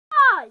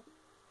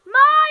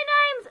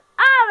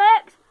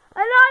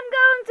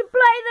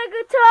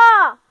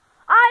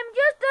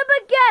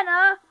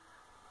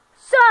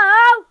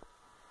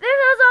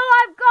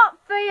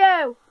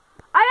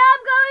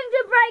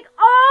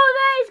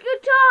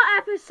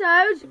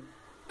episodes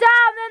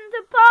down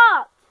into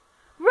parts.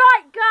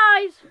 Right,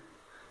 guys,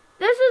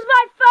 this is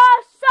my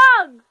first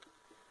song.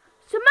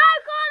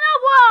 Smoke on the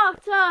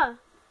water.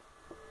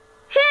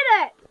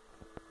 Hit it.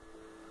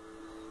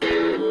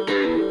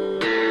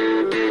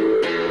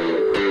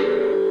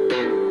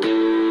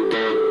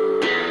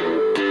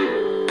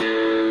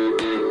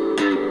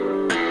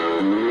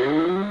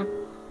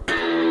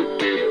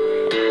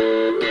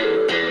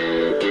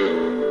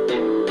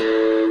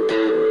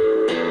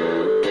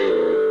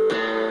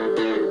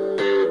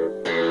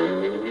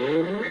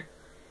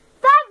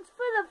 Thanks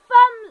for the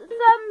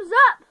thumbs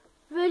up,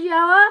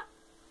 videoer,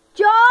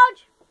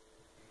 George.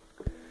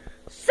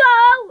 So,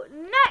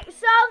 next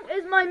song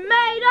is my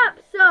made up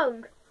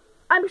song.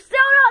 I'm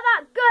still not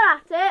that good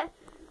at it,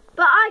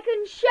 but I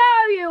can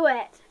show you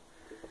it.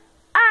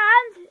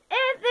 And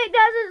if it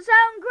doesn't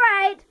sound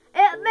great,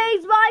 it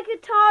means my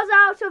guitar's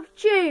out of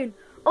tune,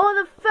 or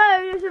the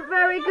phone isn't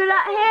very good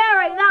at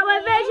hearing that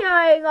we're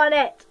videoing on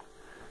it.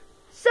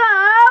 So,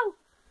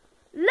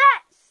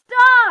 let's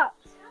start.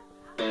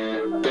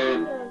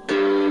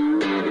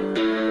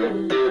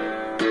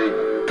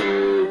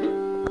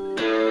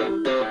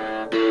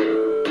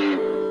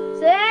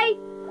 See?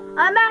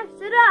 I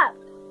messed it up.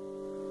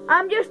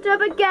 I'm just a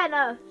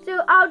beginner,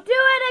 so I'll do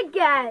it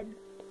again.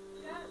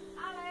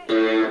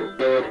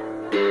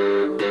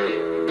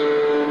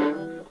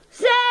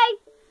 See?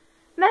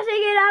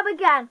 Messing it up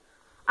again.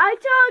 I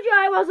told you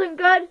I wasn't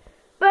good,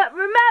 but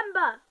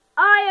remember,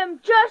 I am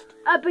just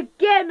a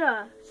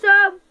beginner.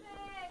 So,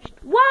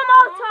 one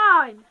more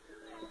time.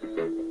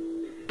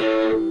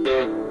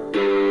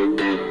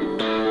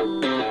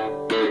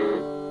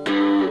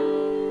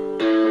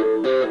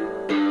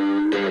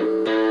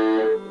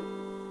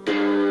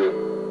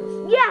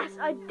 Yes,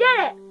 I did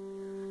it.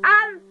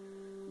 And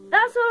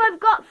that's all I've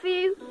got for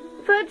you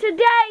for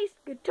today's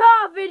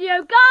guitar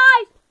video,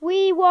 guys.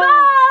 We want Bye!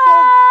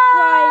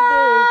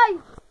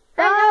 subscribers.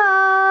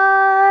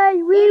 Bye.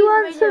 We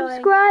want videoing.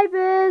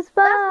 subscribers.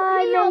 Bye, That's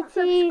what he wants,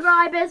 mateys.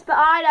 subscribers, but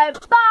I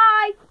don't.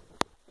 Bye.